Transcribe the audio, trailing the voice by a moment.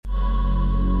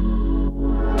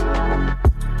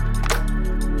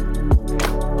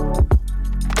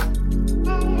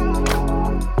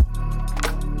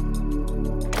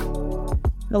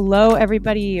Hello,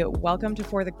 everybody. Welcome to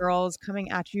For the Girls,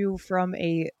 coming at you from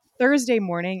a Thursday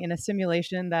morning in a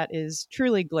simulation that is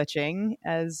truly glitching,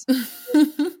 as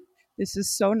this is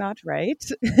so not right.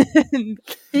 And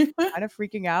kind of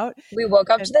freaking out. We woke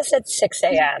up to And this at 6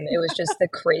 a.m. It was just the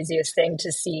craziest thing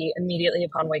to see immediately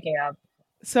upon waking up.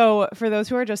 so, for those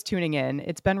who are just tuning in,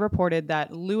 it's been reported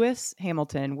that Lewis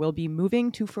Hamilton will be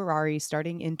moving to Ferrari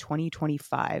starting in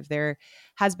 2025. There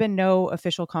has been no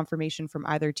official confirmation from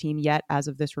either team yet as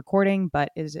of this recording, but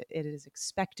it is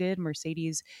expected.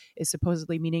 Mercedes is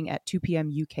supposedly meeting at 2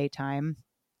 p.m. UK time.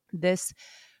 This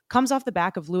comes off the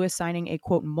back of Lewis signing a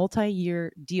quote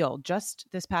multi-year deal just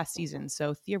this past season,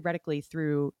 so theoretically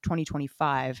through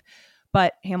 2025.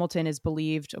 But Hamilton is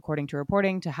believed, according to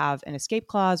reporting, to have an escape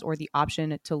clause or the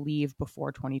option to leave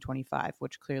before 2025,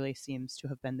 which clearly seems to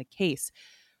have been the case.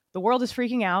 The world is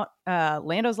freaking out.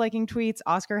 Lando's liking tweets.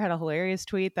 Oscar had a hilarious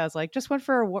tweet that was like, just went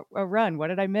for a run. What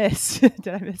did I miss? Did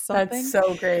I miss something? That's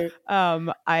so great.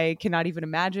 I cannot even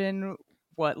imagine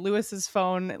what Lewis's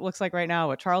phone looks like right now,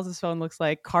 what Charles's phone looks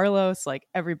like, Carlos, like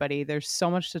everybody. There's so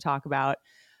much to talk about.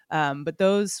 But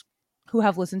those who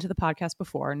have listened to the podcast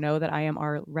before know that I am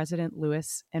our resident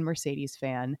Lewis and Mercedes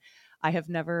fan. I have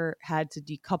never had to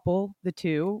decouple the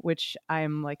two, which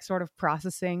I'm like sort of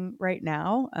processing right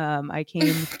now. I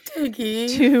came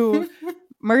to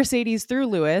Mercedes through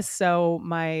Lewis, so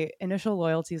my initial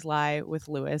loyalties lie with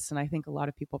Lewis, and I think a lot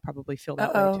of people probably feel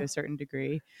that way to a certain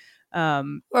degree. Are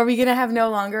we going to have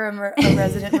no longer a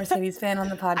resident Mercedes fan on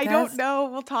the podcast? I don't know.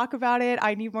 We'll talk about it.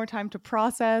 I need more time to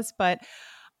process, but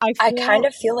I kind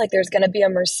of feel like there's going to be a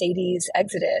Mercedes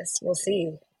exodus. We'll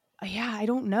see. Yeah, I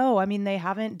don't know. I mean, they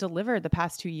haven't delivered the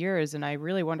past 2 years, and I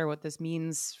really wonder what this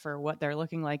means for what they're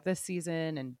looking like this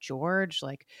season. And George,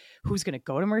 like, who's going to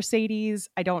go to Mercedes?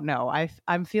 I don't know.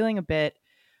 I'm feeling a bit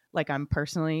like I'm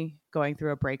personally going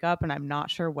through a breakup, and I'm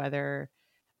not sure whether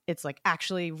it's like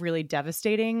actually really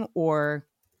devastating or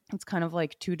it's kind of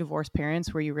like two divorced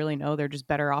parents where you really know they're just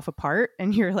better off apart,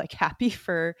 and you're like happy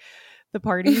for the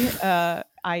party,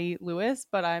 i.e. Lewis.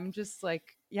 But I'm just like,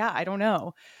 yeah, I don't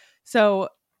know. So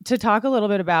to talk a little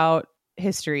bit about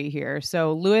history here.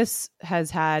 So Lewis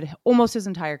has had almost his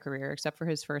entire career, except for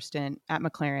his first stint at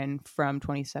McLaren from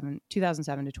 2007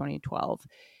 to 2012.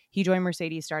 He joined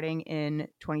Mercedes starting in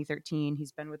 2013.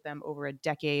 He's been with them over a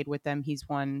decade. With them, he's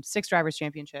won 6 drivers'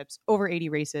 championships, over 80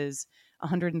 races,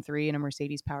 103 in a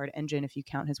Mercedes-powered engine if you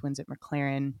count his wins at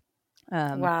McLaren.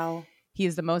 Wow. He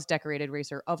is the most decorated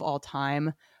racer of all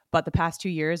time. But the past 2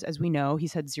 years, as we know,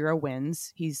 he's had 0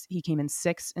 wins. He came in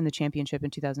 6th in the championship in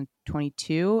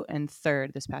 2022 and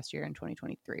 3rd this past year in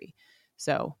 2023.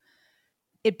 So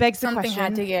it begs the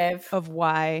question of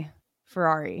why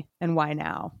Ferrari and why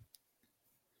now?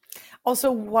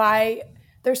 Also, why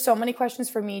there's so many questions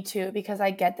for me too, because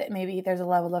I get that maybe there's a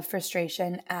level of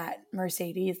frustration at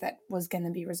Mercedes that was going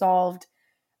to be resolved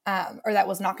or that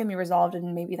was not going to be resolved.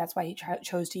 And maybe that's why he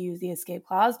chose to use the escape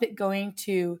clause. But going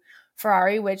to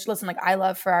Ferrari, which, listen, like, I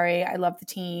love Ferrari. I love the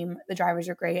team. The drivers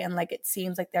are great. And like, it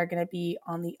seems like they're going to be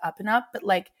on the up and up. But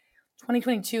like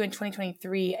 2022 and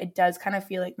 2023, it does kind of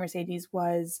feel like Mercedes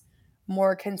was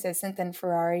more consistent than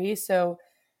Ferrari. So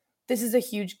this is a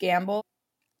huge gamble.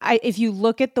 If you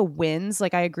look at the wins,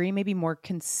 like, I agree, maybe more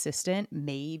consistent,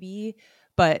 maybe,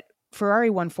 but Ferrari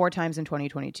won 4 times in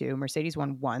 2022. Mercedes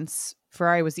won once.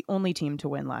 Ferrari was the only team to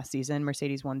win last season.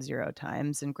 Mercedes won 0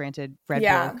 times. And granted, Red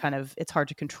Bull kind of, it's hard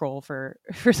to control for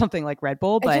something like Red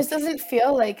Bull. But it just doesn't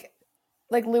feel like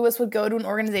Lewis would go to an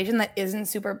organization that isn't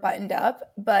super buttoned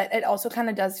up. But it also kind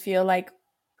of does feel like,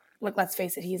 let's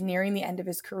face it, he's nearing the end of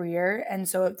his career. And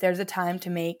so if there's a time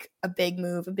to make a big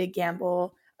move, a big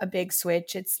gamble, a big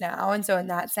switch, it's now. And so in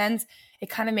that sense, it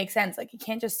kind of makes sense. Like, you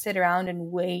can't just sit around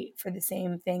and wait for the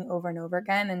same thing over and over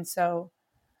again. And so,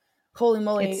 holy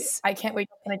moly, I can't wait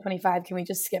till 2025. Can we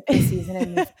just skip this season?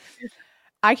 And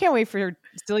I can't wait for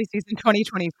silly season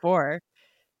 2024.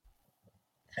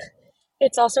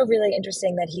 It's also really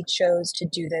interesting that he chose to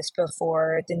do this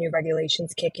before the new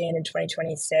regulations kick in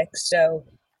 2026. So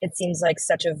it seems like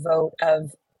such a vote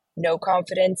of no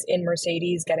confidence in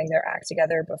Mercedes getting their act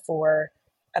together before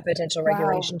a potential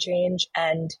regulation change.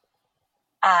 And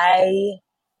I'm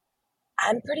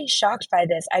pretty shocked by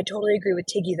this. I totally agree with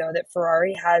Tiggy, though, that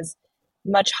Ferrari has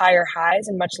much higher highs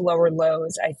and much lower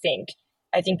lows, I think.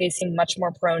 I think they seem much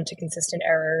more prone to consistent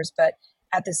errors, but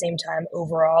at the same time,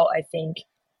 overall, I think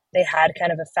they had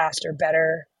kind of a faster,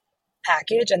 better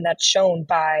package, and that's shown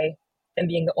by them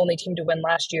being the only team to win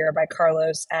last year, by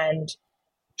Carlos and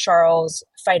Charles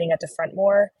fighting at the front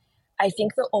more. I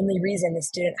think the only reason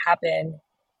this didn't happen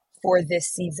for this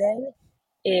season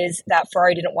is that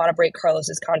Ferrari didn't want to break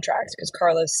Carlos's contract, because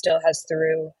Carlos still has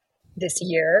through this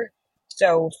year.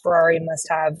 So Ferrari must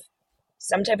have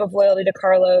some type of loyalty to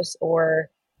Carlos, or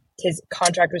his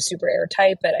contract was super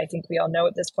airtight. But I think we all know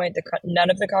at this point that none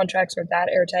of the contracts are that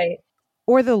airtight.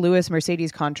 Or the Lewis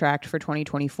Mercedes contract for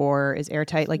 2024 is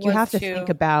airtight. Like you have Was to think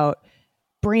too. about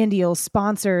brand deals,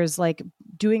 sponsors, like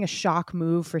doing a shock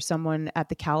move for someone at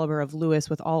the caliber of Lewis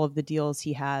with all of the deals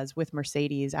he has with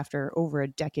Mercedes after over a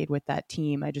decade with that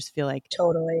team. I just feel like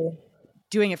Totally.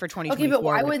 doing it for Okay, but 2024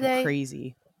 why would have would been they?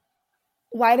 crazy.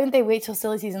 Why didn't they wait till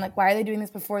silly season? Like, why are they doing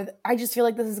this before? I just feel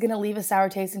like this is going to leave a sour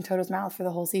taste in Toto's mouth for the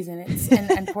whole season. It's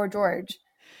and poor George.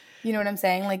 You know what I'm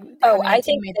saying? Like Oh, having a I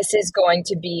think teammate. this is going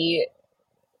to be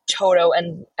Toto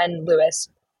and Lewis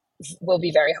will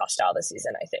be very hostile this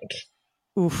season, I think.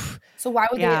 Oof. So why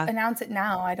would they Yeah. announce it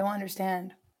now? I don't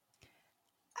understand.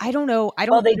 I don't know. I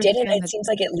Well, don't they didn't. understand It that. seems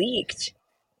like it leaked.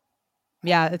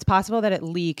 Yeah, it's possible that it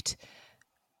leaked.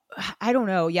 I don't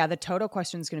know. Yeah, the Toto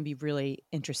question is going to be really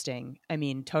interesting. I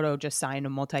mean, Toto just signed a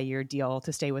multi-year deal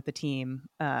to stay with the team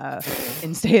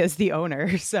and stay as the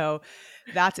owner. So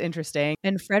that's interesting.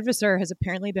 And Fred Vasseur has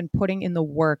apparently been putting in the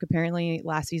work. Apparently,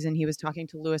 last season he was talking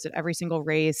to Lewis at every single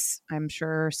race. I'm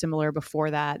sure similar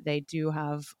before that. They do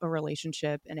have a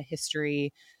relationship and a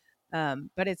history,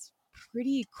 but it's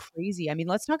pretty crazy. I mean,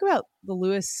 let's talk about the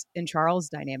Lewis and Charles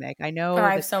dynamic. I Oh, know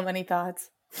I have that, so many thoughts.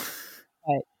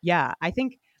 but yeah, I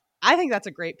think that's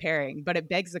a great pairing, but it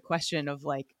begs the question of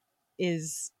like,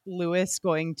 is Lewis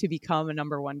going to become a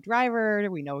number one driver?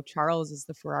 We know Charles is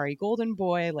the Ferrari golden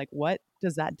boy. Like, what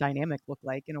does that dynamic look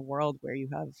like in a world where you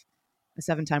have a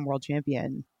 7-time world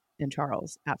champion and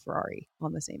Charles at Ferrari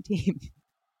on the same team?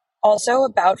 Also,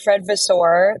 about Fred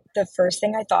Vasseur, the first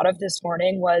thing I thought of this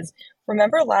morning was,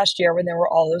 remember last year when there were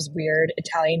all those weird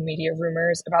Italian media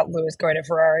rumors about Lewis going to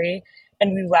Ferrari?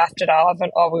 And we laughed it off,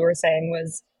 and all we were saying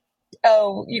was,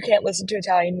 oh, you can't listen to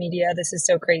Italian media. This is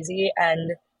so crazy.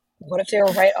 And what if they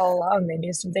were right all along? They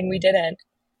knew something we didn't.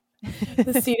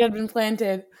 The seed had been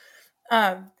planted.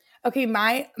 Um, okay,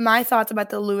 my thoughts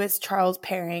about the Lewis Charles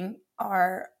pairing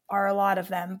are a lot of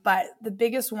them, but the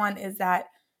biggest one is that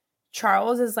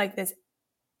Charles is like this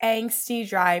angsty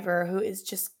driver who is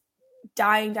just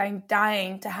dying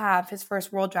to have his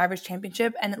first World Drivers'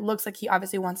 Championship, and it looks like he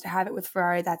obviously wants to have it with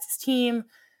Ferrari. That's his team.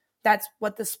 That's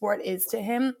what the sport is to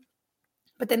him.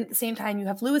 But then at the same time, you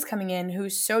have Lewis coming in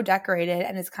who's so decorated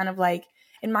and is kind of like,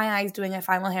 in my eyes, doing a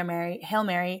final Hail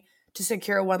Mary to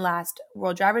secure one last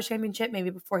World Drivers' Championship, maybe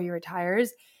before he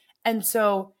retires. And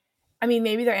so, I mean,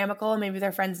 maybe they're amicable and maybe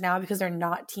they're friends now because they're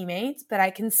not teammates, but I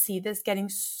can see this getting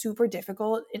super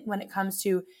difficult when it comes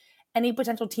to any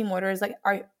potential team orders. Like,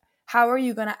 how are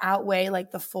you going to outweigh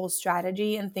like the full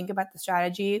strategy and think about the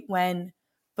strategy when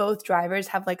both drivers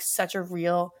have like such a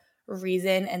real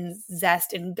reason and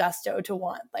zest and gusto to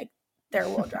want like their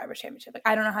World Drivers' Championship? Like,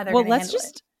 I don't know how they're Well, going to handle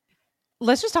it.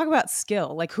 let's just talk about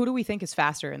skill. Like, who do we think is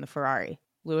faster in the Ferrari,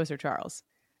 Lewis or Charles?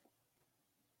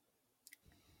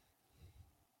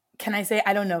 Can I say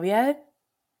I don't know yet?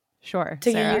 Sure,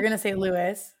 Tiggy, you're Sarah. going to say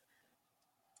Lewis.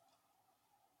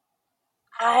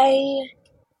 I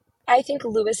I think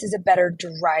Lewis is a better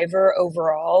driver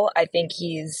overall. I think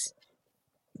he's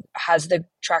has the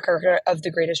track record of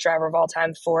the greatest driver of all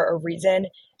time for a reason.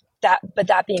 But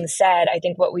that being said, I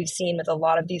think what we've seen with a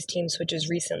lot of these team switches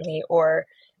recently, or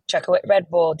Checo at Red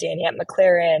Bull, Danny at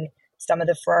McLaren, some of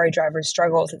the Ferrari drivers'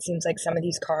 struggles, it seems like some of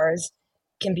these cars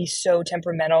can be so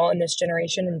temperamental in this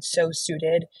generation and so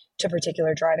suited to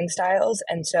particular driving styles.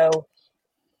 And so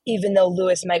even though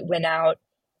Lewis might win out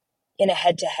in a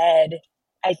head to head,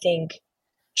 I think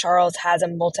Charles has a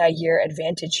multi-year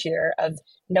advantage here of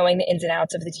knowing the ins and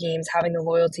outs of the teams, having the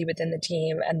loyalty within the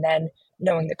team, and then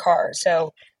knowing the car.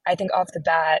 So I think off the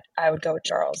bat, I would go with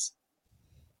Charles.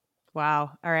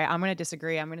 Wow. All right. I'm going to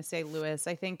disagree. I'm going to say Lewis.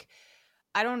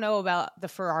 I don't know about the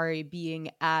Ferrari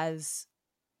being as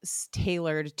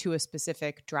tailored to a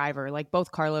specific driver. Like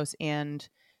both Carlos and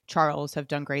Charles have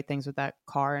done great things with that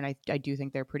car. And I do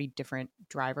think they're pretty different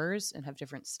drivers and have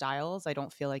different styles. I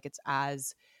don't feel like it's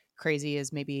as crazy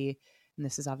as maybe, and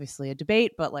this is obviously a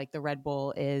debate, but like the Red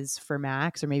Bull is for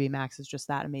Max, or maybe Max is just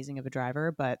that amazing of a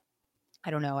driver. But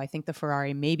I don't know. I think the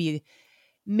Ferrari maybe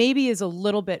is a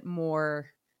little bit more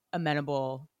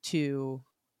amenable to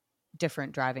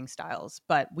different driving styles,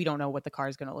 but we don't know what the car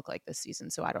is going to look like this season.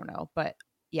 So I don't know. But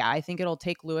yeah, I think it'll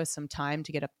take Lewis some time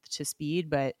to get up to speed.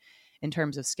 But in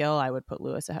terms of skill, I would put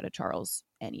Lewis ahead of Charles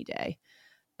any day.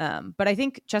 But I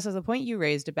think, just as the point you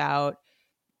raised about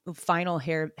the final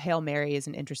Hail Mary is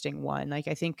an interesting one. Like,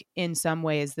 I think in some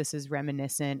ways, this is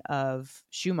reminiscent of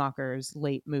Schumacher's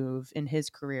late move in his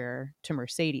career to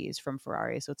Mercedes from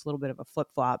Ferrari. So it's a little bit of a flip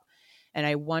flop. And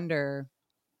I wonder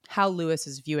how Lewis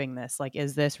is viewing this. Like,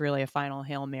 is this really a final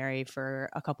Hail Mary for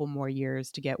a couple more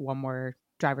years to get one more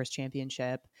drivers'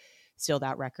 championship, steal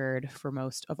that record for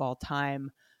most of all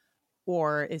time?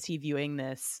 Or is he viewing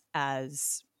this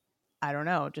as, I don't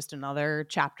know, just another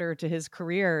chapter to his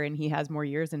career and he has more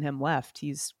years in him left?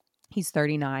 He's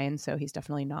 39, so he's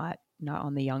definitely not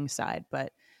on the young side,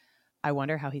 but I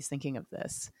wonder how he's thinking of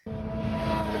this.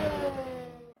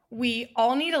 We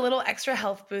all need a little extra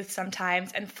health boost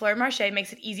sometimes, and Fleur Marché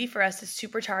makes it easy for us to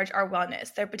supercharge our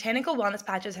wellness. Their botanical wellness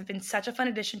patches have been such a fun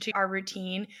addition to our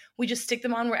routine. We just stick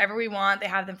them on wherever we want. They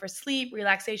have them for sleep,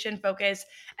 relaxation, focus,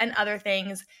 and other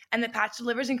things. And the patch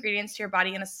delivers ingredients to your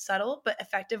body in a subtle but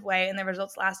effective way, and the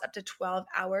results last up to 12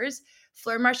 hours.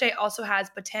 Fleur Marché also has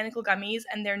botanical gummies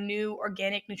and their new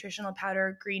organic nutritional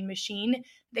powder Green Machine.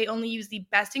 They only use the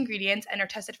best ingredients and are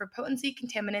tested for potency,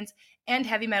 contaminants, and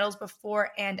heavy metals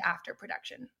before and after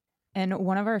production. And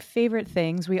one of our favorite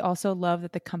things, we also love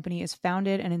that the company is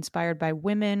founded and inspired by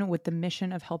women with the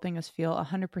mission of helping us feel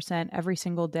 100% every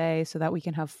single day so that we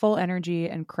can have full energy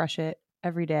and crush it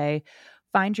every day.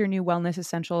 Find your new wellness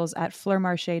essentials at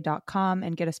fleurmarche.com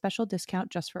and get a special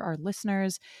discount just for our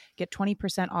listeners. Get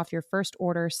 20% off your first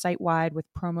order site-wide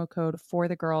with promo code for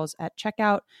the girls at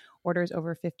checkout. Orders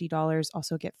over $50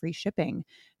 also get free shipping.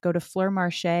 Go to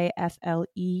fleurmarche,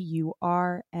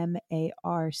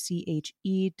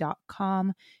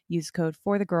 FLEURMARCHE.com. Use code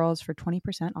for the girls for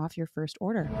 20% off your first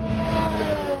order.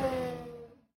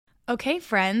 Okay,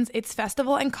 friends, it's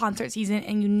festival and concert season,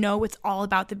 and you know it's all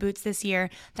about the boots this year.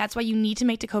 That's why you need to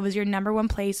make Tecovas your number one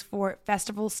place for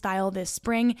festival style this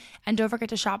spring. And don't forget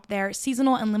to shop their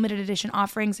seasonal and limited edition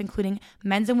offerings, including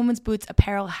men's and women's boots,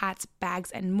 apparel, hats,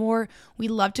 bags, and more. We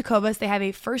love Tecovas. They have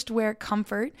a first wear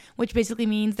comfort, which basically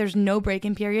means there's no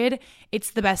break-in period.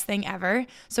 It's the best thing ever.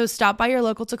 So stop by your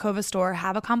local Tecovas store,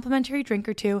 have a complimentary drink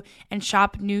or two, and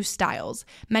shop new styles.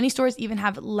 Many stores even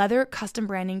have leather custom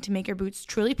branding to make your boots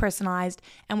truly personalized.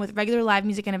 And with regular live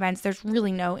music and events, there's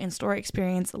really no in-store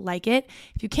experience like it.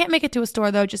 If you can't make it to a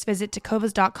store, though, just visit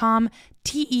tecovas.com,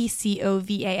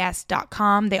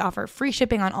 TECOVAS.com. They offer free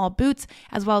shipping on all boots,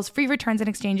 as well as free returns and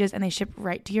exchanges, and they ship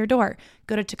right to your door.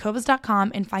 Go to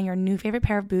tecovas.com and find your new favorite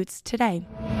pair of boots today.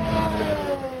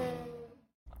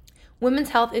 Women's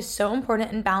health is so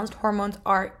important, and balanced hormones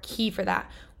are key for that.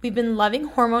 We've been loving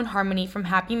Hormone Harmony from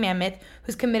Happy Mammoth,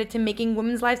 who's committed to making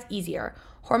women's lives easier.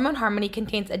 Hormone Harmony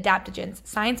contains adaptogens,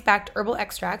 science-backed herbal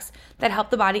extracts that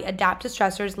help the body adapt to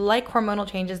stressors like hormonal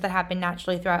changes that happen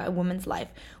naturally throughout a woman's life.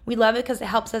 We love it because it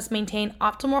helps us maintain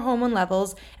optimal hormone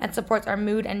levels and supports our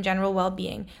mood and general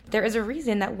well-being. There is a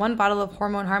reason that one bottle of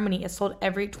Hormone Harmony is sold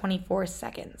every 24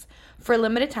 seconds. For a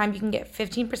limited time, you can get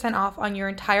 15% off on your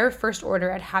entire first order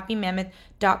at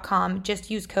happymammoth.com. Just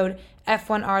use code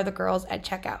F1RTheGirls at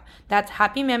checkout. That's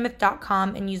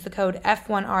happymammoth.com and use the code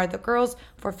F1RTheGirls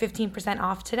for 15%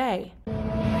 off today.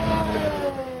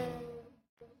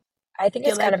 I think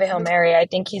it's kind of a Hail Mary. I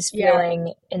think he's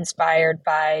feeling inspired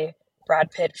by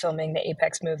Brad Pitt filming the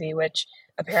Apex movie, which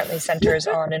apparently centers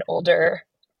on an older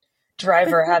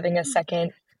driver having a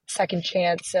second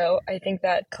chance. So I think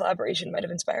that collaboration might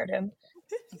have inspired him.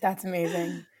 That's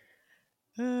amazing.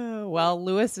 Well,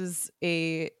 Lewis is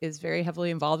very heavily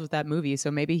involved with that movie,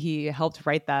 so maybe he helped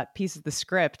write that piece of the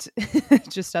script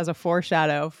just as a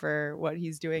foreshadow for what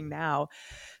he's doing now.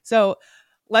 So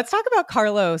let's talk about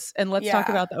Carlos, and let's talk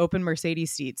about the open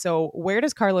Mercedes seat. So where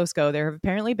does Carlos go? There have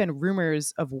apparently been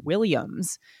rumors of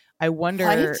Williams. I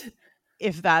wonder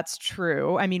if that's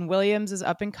true. I mean, Williams is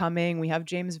up and coming. We have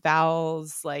James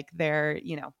Vowles, like they're,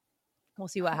 we'll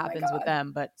see what happens with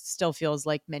them, but still feels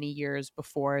like many years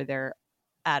before they're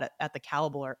at the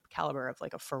caliber of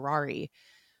like a Ferrari.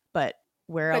 But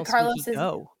where else would he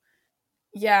go?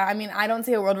 Yeah, I mean, I don't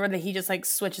see a world where he just like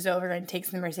switches over and takes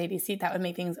the Mercedes seat. That would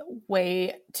make things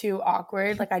way too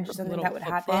awkward. Like I just don't think that would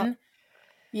happen.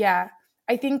 Yeah.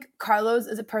 I think Carlos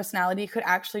as a personality could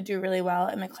actually do really well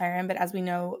at McLaren, but as we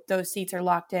know, those seats are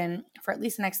locked in for at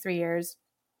least the next 3 years.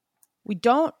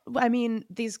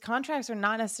 These contracts are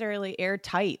not necessarily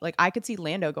airtight. Like I could see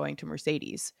Lando going to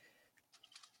Mercedes.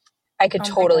 I could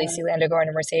totally see Lando going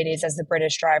to Mercedes as the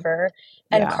British driver.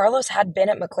 And Carlos had been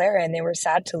at McLaren. They were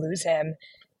sad to lose him.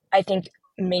 I think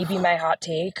maybe my hot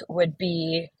take would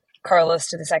be Carlos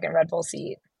to the second Red Bull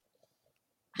seat.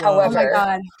 Whoa. However, oh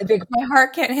my God. My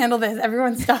heart can't handle this.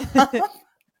 Everyone stop.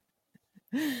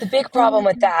 The big problem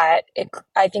with that,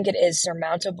 I think it is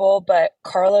surmountable, but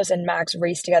Carlos and Max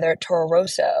raced together at Toro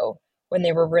Rosso when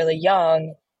they were really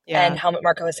young. Yeah. And Helmut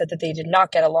Marko has said that they did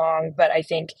not get along. But I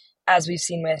think, as we've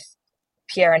seen with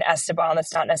Pierre and Esteban,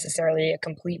 that's not necessarily a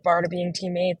complete bar to being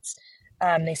teammates.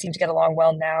 They seem to get along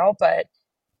well now, but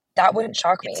that wouldn't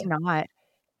shock me. It's not.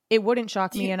 It wouldn't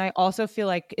shock Do me. you, And I also feel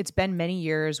like it's been many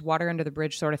years, water under the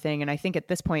bridge sort of thing. And I think at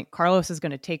this point, Carlos is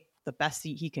going to take the best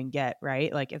seat he can get,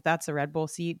 right? Like if that's a Red Bull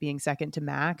seat being second to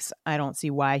Max, I don't see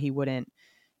why he wouldn't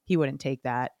take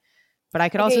that. But I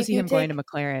could also okay, see him going to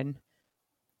McLaren.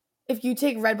 if you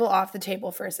take Red Bull off the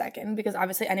table for a second, because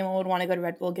obviously anyone would want to go to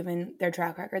Red Bull given their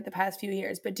track record the past few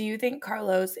years, but do you think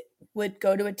Carlos would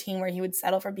go to a team where he would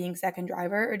settle for being second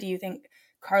driver, or do you think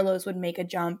Carlos would make a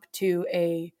jump to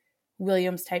a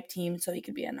Williams type team so he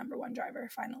could be a number one driver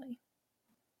finally?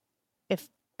 If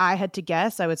I had to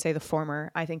guess, I would say the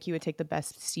former. I think he would take the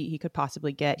best seat he could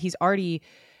possibly get. He's already,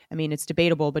 I mean, it's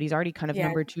debatable, but he's already kind of Yeah,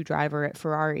 number two driver at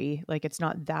Ferrari. Like it's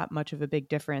not that much of a big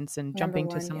difference. And number jumping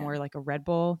to one, yeah. somewhere like a Red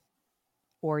Bull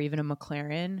or even a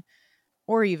McLaren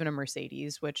or even a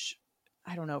Mercedes, which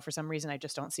I don't know. For some reason, I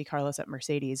just don't see Carlos at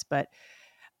Mercedes, but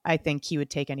I think he would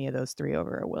take any of those three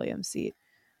over a Williams seat.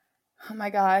 Oh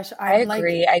my gosh, I I'm like,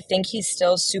 agree. I think he's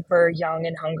still super young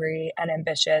and hungry and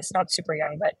ambitious. Not super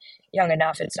young, but young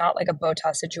enough. It's not like a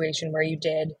Bottas situation where you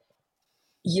did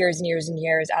years and years and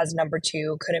years as number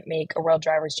two, couldn't make a World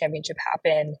Drivers' Championship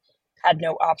happen, had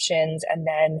no options, and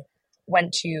then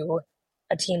went to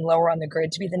a team lower on the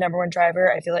grid to be the number one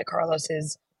driver. I feel like Carlos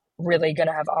is really going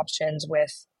to have options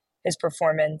with his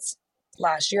performance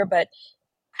last year, but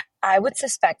I would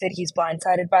suspect that he's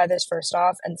blindsided by this, first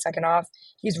off, and second off,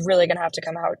 he's really going to have to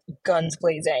come out guns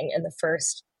blazing in the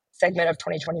first segment of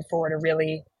 2024 to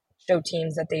really show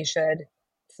teams that they should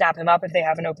snap him up if they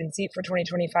have an open seat for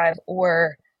 2025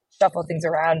 or shuffle things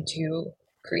around to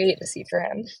create a seat for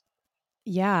him.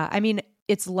 Yeah. I mean,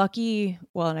 it's lucky.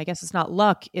 Well, and I guess it's not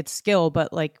luck, it's skill,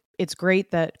 but like it's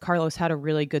great that Carlos had a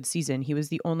really good season. He was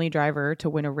the only driver to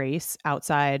win a race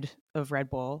outside of Red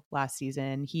Bull last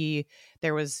season.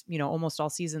 There was, almost all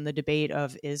season the debate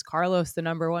of is Carlos the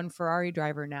number one Ferrari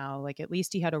driver now? Like at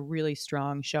least he had a really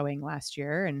strong showing last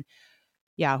year. And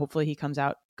yeah, hopefully he comes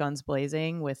out guns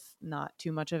blazing with not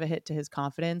too much of a hit to his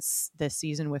confidence this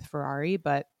season with Ferrari.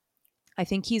 But I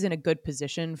think he's in a good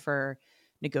position for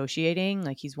negotiating.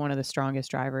 Like he's one of the strongest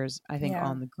drivers, I think, yeah.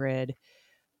 on the grid.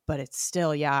 But it's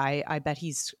still, yeah, I bet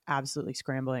he's absolutely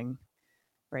scrambling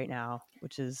right now,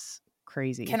 which is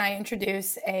crazy. Can I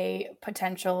introduce a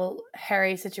potential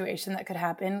hairy situation that could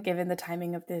happen given the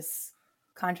timing of this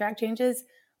contract changes?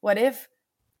 What if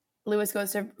Lewis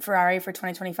goes to Ferrari for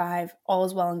 2025, all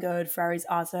is well and good, Ferrari's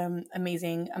awesome,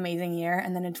 amazing, amazing year,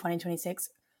 and then in 2026,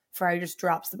 Ferrari just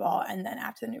drops the ball, and then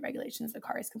after the new regulations, the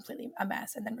car is completely a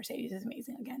mess, and then Mercedes is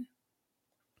amazing again.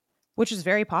 Which is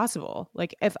very possible.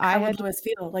 Like if I How had would Lewis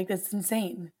feel? Like, that's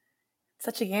insane.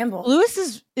 Such a gamble.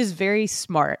 Lewis is very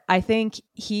smart. I think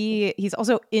he's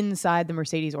also inside the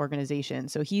Mercedes organization.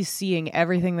 So he's seeing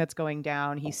everything that's going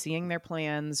down. He's seeing their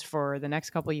plans for the next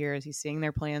couple of years. He's seeing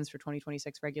their plans for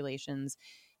 2026 regulations.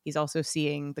 He's also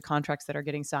seeing the contracts that are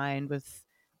getting signed with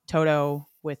Toto,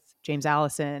 with James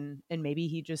Allison, and maybe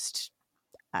he just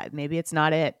maybe it's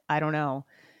not it. I don't know.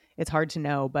 It's hard to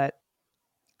know, but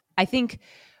I think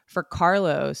for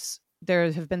Carlos,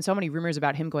 there have been so many rumors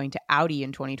about him going to Audi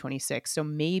in 2026. So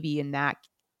maybe in that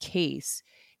case,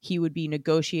 he would be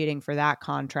negotiating for that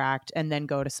contract and then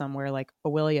go to somewhere like a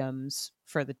Williams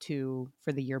for the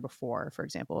year before, for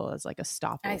example, as like a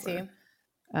stopover. I see.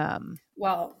 Um,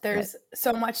 Well, there's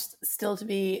so much still to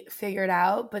be figured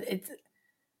out, but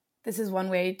this is one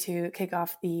way to kick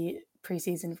off the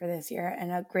preseason for this year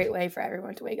and a great way for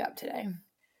everyone to wake up today.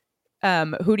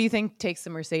 Who do you think takes the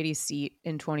Mercedes seat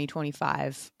in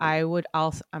 2025? I'm going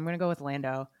to go with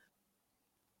Lando.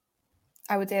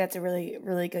 I would say that's a really,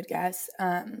 really good guess.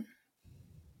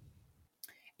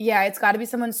 Yeah, it's got to be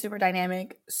someone super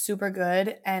dynamic, super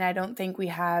good. And I don't think we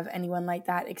have anyone like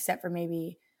that except for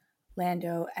maybe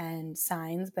Lando and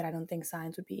Sainz, but I don't think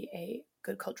Sainz would be a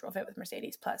good cultural fit with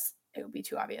Mercedes. Plus, it would be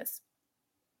too obvious.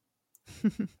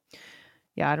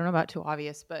 Yeah, I don't know about too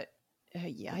obvious, but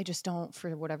yeah, I just don't,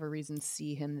 for whatever reason,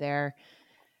 see him there.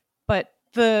 But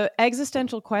the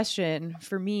existential question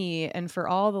for me and for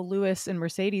all the Lewis and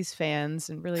Mercedes fans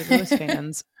and really Lewis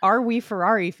fans, are we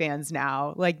Ferrari fans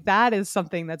now? Like that is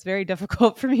something that's very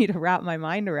difficult for me to wrap my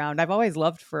mind around. I've always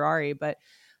loved Ferrari, but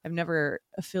I've never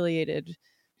affiliated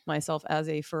myself as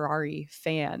a Ferrari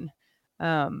fan.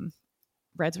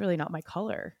 Red's really not my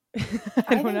color.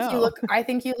 I don't know. I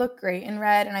think you look great in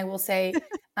red, and I will say,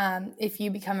 if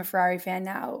you become a Ferrari fan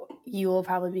now, you will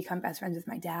probably become best friends with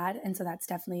my dad, and so that's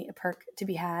definitely a perk to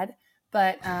be had.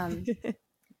 But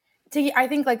I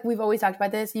think, like we've always talked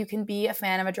about this, you can be a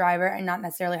fan of a driver and not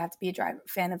necessarily have to be a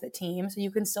fan of the team. So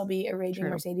you can still be a raging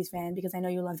True. Mercedes fan because I know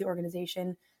you love the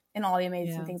organization and all the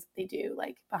amazing things that they do,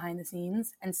 like behind the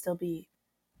scenes, and still be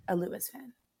a Lewis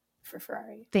fan. for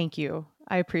Ferrari. Thank you.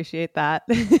 I appreciate that.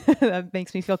 That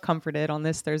makes me feel comforted on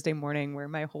this Thursday morning where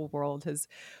my whole world has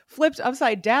flipped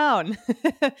upside down.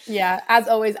 Yeah, as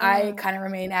always, I kind of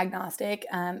remain agnostic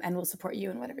and will support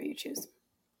you in whatever you choose.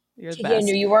 You're the Tiggy, I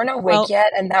knew best. you weren't awake Well,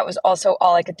 yet, and that was also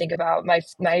all I could think about.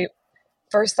 My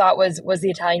first thought was the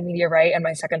Italian media right, and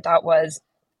my second thought was,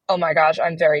 oh my gosh,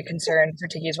 I'm very concerned for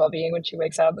Tiggy's well being when she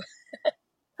wakes up.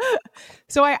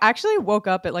 so I actually woke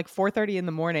up at like 4:30 in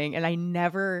the morning and I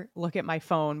never look at my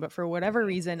phone, but for whatever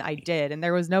reason I did. And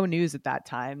there was no news at that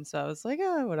time. So I was like,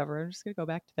 oh, whatever. I'm just going to go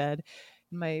back to bed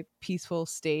in my peaceful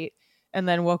state. And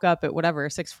then woke up at whatever,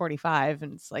 6:45.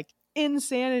 And it's like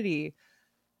insanity.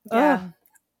 Ugh. Yeah.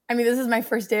 I mean, this is my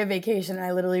first day of vacation, and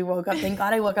I literally woke up. Thank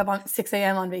God I woke up on 6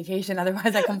 a.m. on vacation.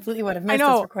 Otherwise, I completely would have I missed us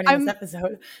know. recording this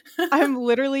episode. I'm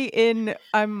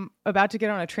about to get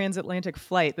on a transatlantic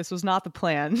flight. This was not the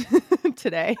plan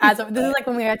today. This is like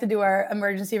when we had to do our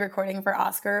emergency recording for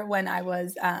Oscar when I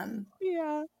was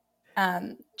yeah.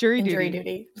 jury in jury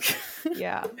duty.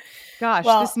 Yeah. Gosh,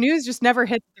 Well, this news just never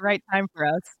hits the right time for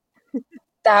us.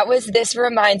 This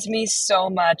reminds me so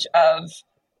much of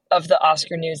the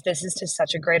Oscar news. This is to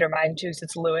such a greater magnitude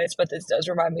since Lewis, but this does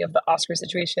remind me of the Oscar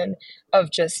situation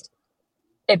of just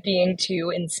it being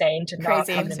too insane to not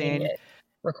have an immediate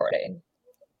recording.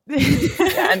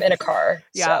 Yeah, I'm in a car.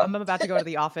 Yeah, so. I'm about to go to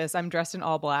the office. I'm dressed in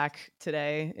all black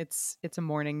today. It's a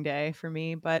morning day for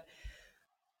me, but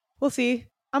we'll see.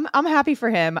 I'm happy for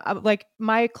him. Like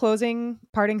my closing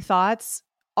parting thoughts,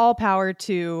 all power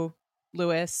to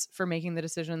Lewis for making the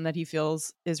decision that he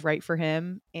feels is right for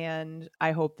him, and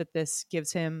I hope that this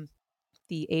gives him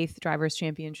the 8th drivers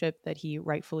championship that he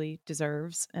rightfully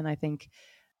deserves and I think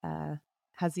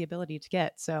has the ability to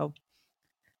get. So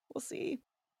we'll see.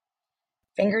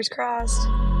 Fingers crossed.